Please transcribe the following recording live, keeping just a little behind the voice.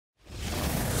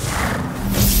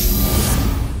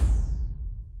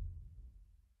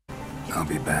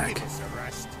be back.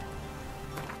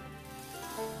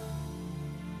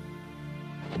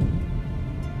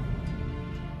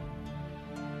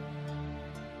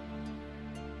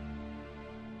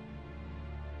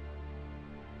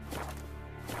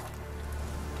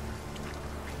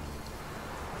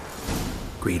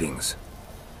 Greetings.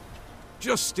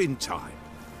 Just in time.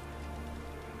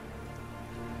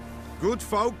 Good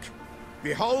folk,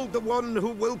 behold the one who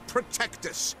will protect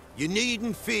us. You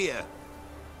needn't fear.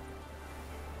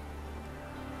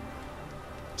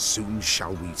 Soon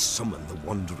shall we summon the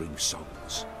wandering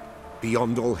souls.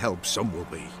 Beyond all help some will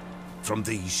be. From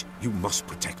these you must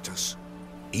protect us.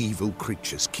 Evil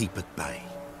creatures keep at bay.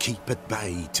 Keep at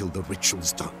bay till the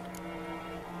ritual's done.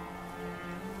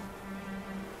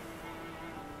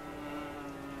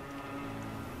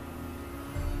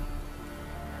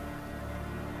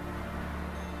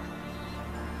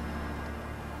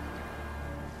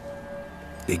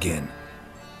 Begin.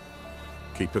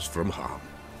 Keep us from harm,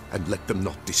 and let them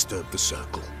not disturb the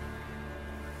circle.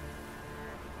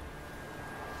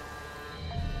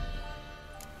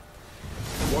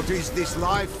 What is this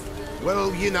life?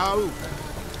 Well, you know.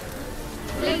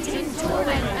 Fleeting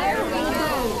torment, there we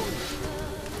go.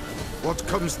 What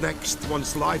comes next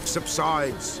once life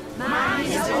subsides? Man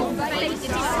his own fate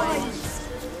decides.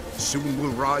 Soon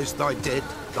will rise thy dead,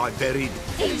 thy buried.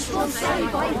 Each will say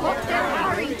by what they're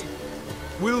harried.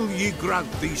 Will ye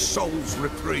grant these souls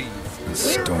reprieve? The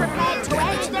storm, Prepared to damn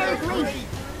end it. their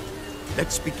grief.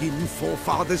 Let's begin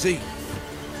Forefather's Eve.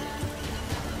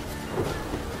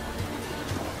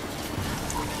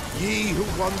 Ye who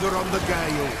wander on the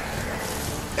gale,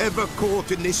 ever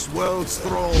caught in this world's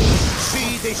thrall,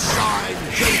 see this sign,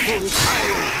 gentle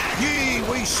tale. Ye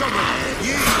we summon,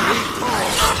 ye we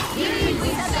call. Ye we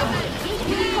summon, ye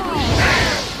we call.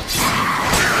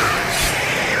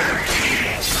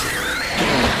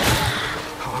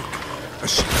 A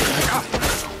shaker,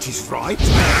 'tis right.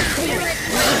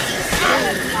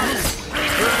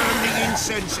 Burn the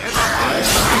incense ever higher.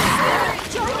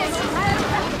 Join us in heaven.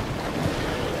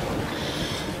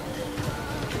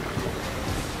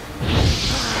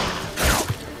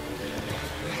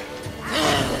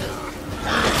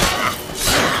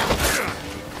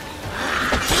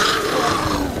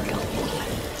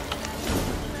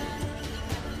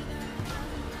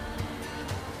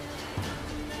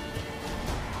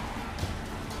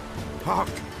 Hark!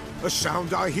 A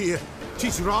sound I hear.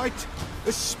 'Tis right.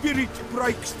 A spirit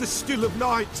breaks the still of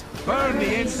night. Burn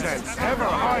the incense ever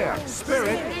higher.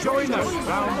 Spirit, join us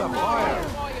round the fire.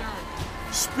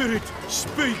 Spirit,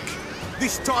 speak.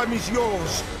 This time is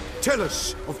yours. Tell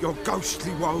us of your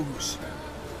ghostly woes.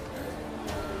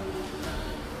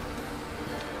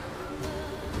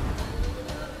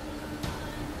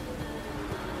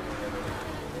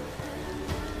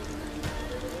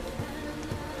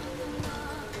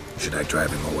 Should I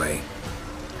drive him away?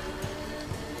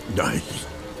 Nay.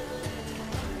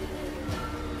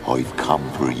 I've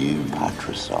come for you,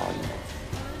 patricide.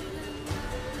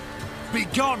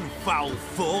 Begone, foul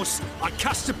force! I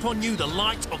cast upon you the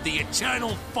light of the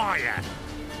eternal fire!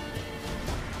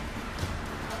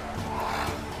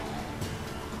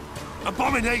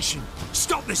 Abomination!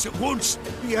 Stop this at once!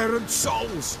 The errant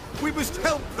souls. We must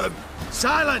help them.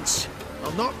 Silence!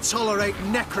 I'll not tolerate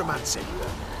necromancy.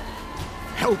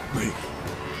 Help me.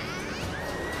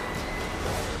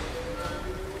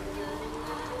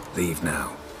 Leave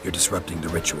now. You're disrupting the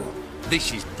ritual.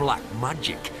 This is black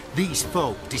magic. These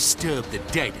folk disturb the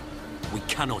dead. We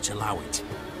cannot allow it.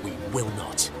 We will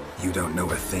not. You don't know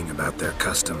a thing about their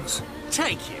customs.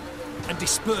 Take him and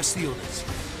disperse the others.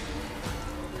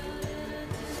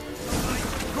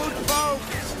 Good folk,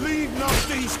 leave not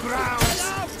these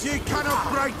grounds. Ye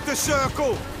cannot break the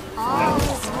circle.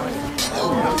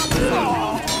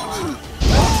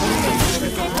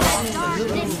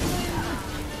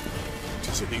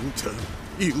 Tis an ill turn.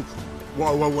 Ill.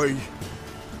 Woe away.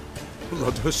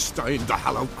 Blood has stained the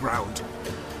hallowed ground.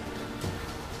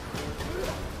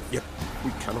 Yet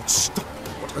we cannot stop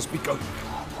what has begun.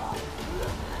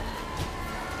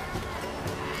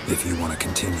 If you want to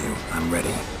continue, I'm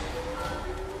ready.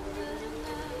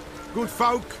 Good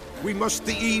folk, we must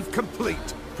the eve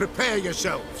complete. Prepare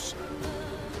yourselves.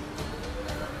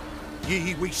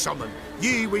 Ye we summon,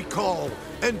 ye we call.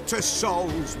 Enter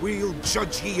souls, we'll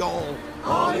judge ye all.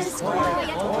 All is quiet,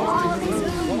 all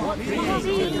is gloom. Beings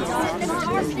in the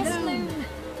darkness loom.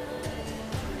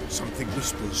 Something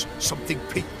whispers, something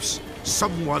peeps.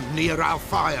 Someone near our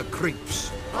fire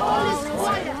creeps. All is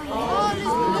quiet, all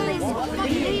is gloom.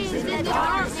 Beings in the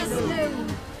darkness loom.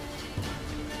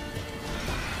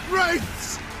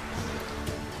 Wraiths!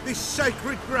 This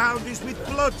sacred ground is with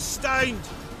blood stained.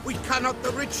 We cannot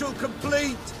the ritual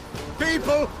complete.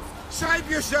 People, save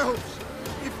yourselves.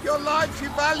 If your lives you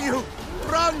value,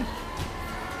 run.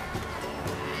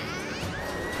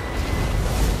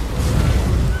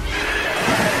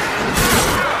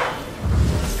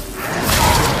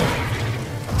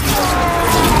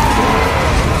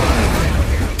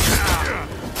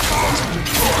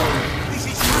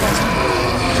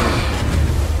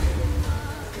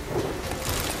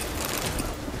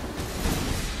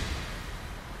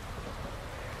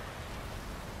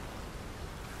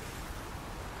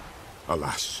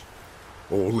 Alas,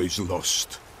 all is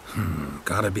lost.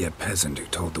 Gotta be a peasant who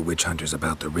told the witch hunters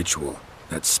about the ritual.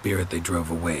 That spirit they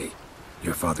drove away.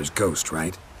 Your father's ghost,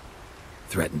 right?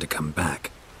 Threatened to come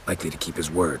back. Likely to keep his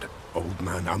word. Old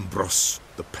man Ambrose,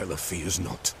 the pillar fears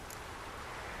not.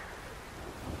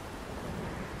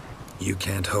 You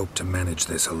can't hope to manage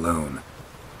this alone.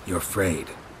 You're afraid,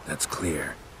 that's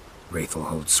clear. Wraith will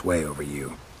hold sway over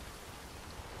you.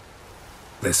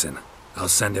 Listen, I'll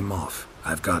send him off.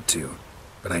 I've got to.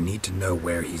 But I need to know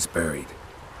where he's buried.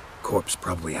 Corpse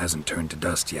probably hasn't turned to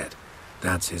dust yet.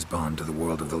 That's his bond to the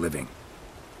world of the living.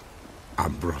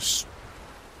 Ambrose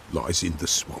lies in the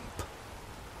swamp.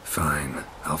 Fine.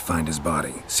 I'll find his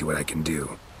body, see what I can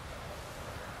do.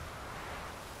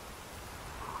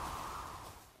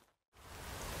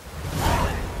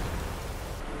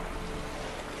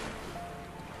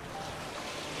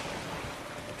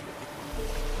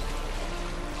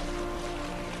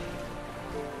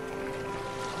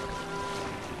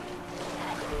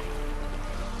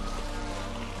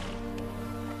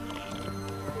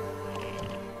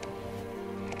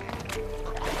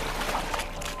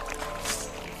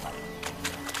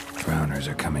 Drowners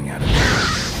are coming out of there.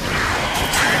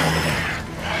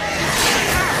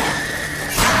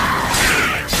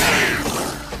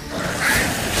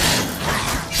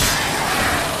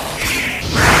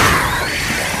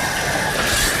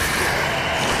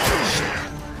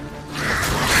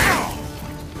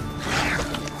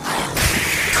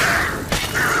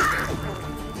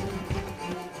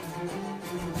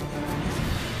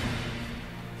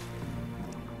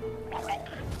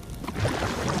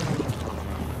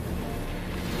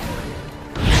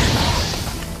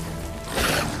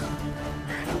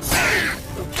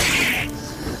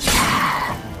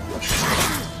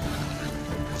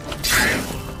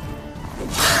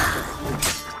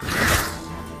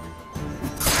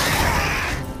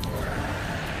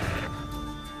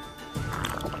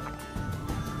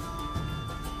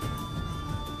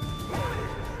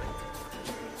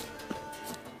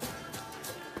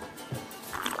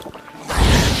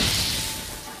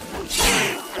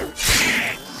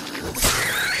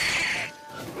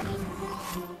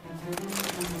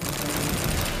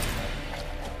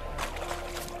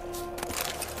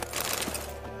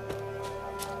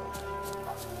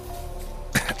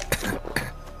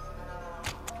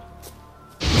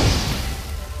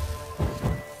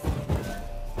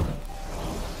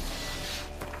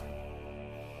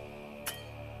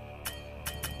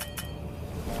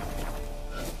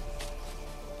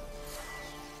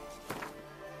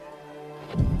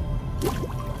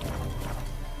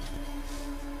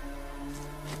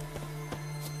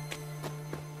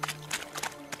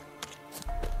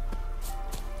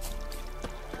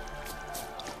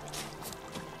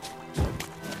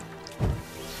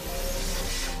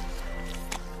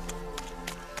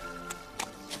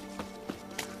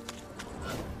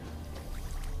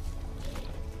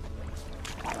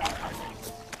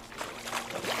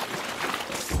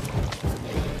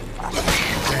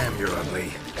 You're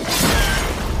ugly.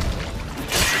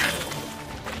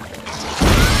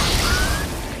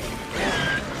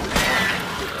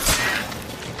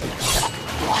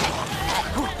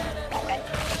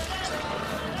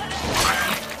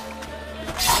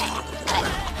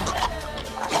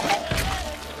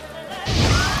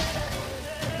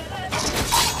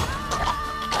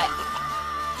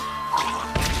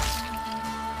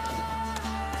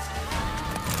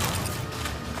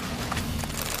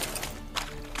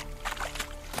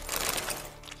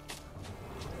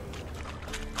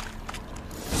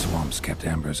 Kept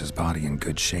Ambrose's body in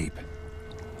good shape.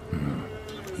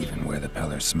 Even where the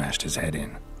Peller smashed his head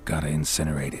in. Gotta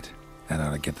incinerate it. That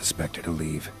ought to get the Spectre to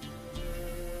leave.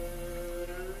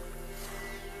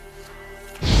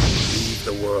 Leave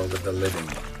the world of the living.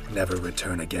 Never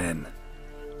return again.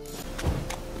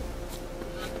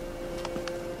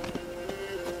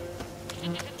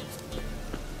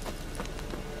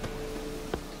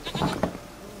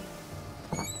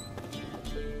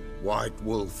 White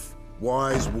Wolf.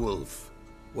 Wise Wolf.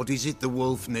 What is it the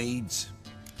wolf needs?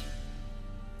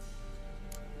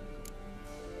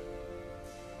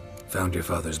 Found your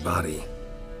father's body.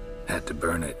 Had to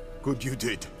burn it. Good you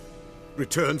did.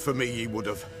 Return for me ye would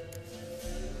have.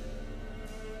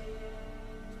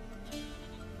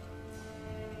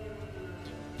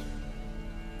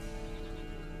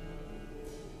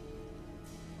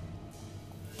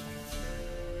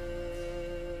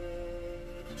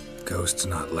 Ghost's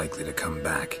not likely to come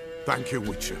back. Thank you,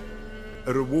 Witcher.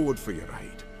 A reward for your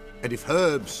aid. And if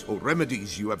herbs or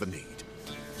remedies you ever need,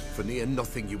 for near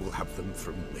nothing you will have them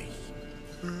from me.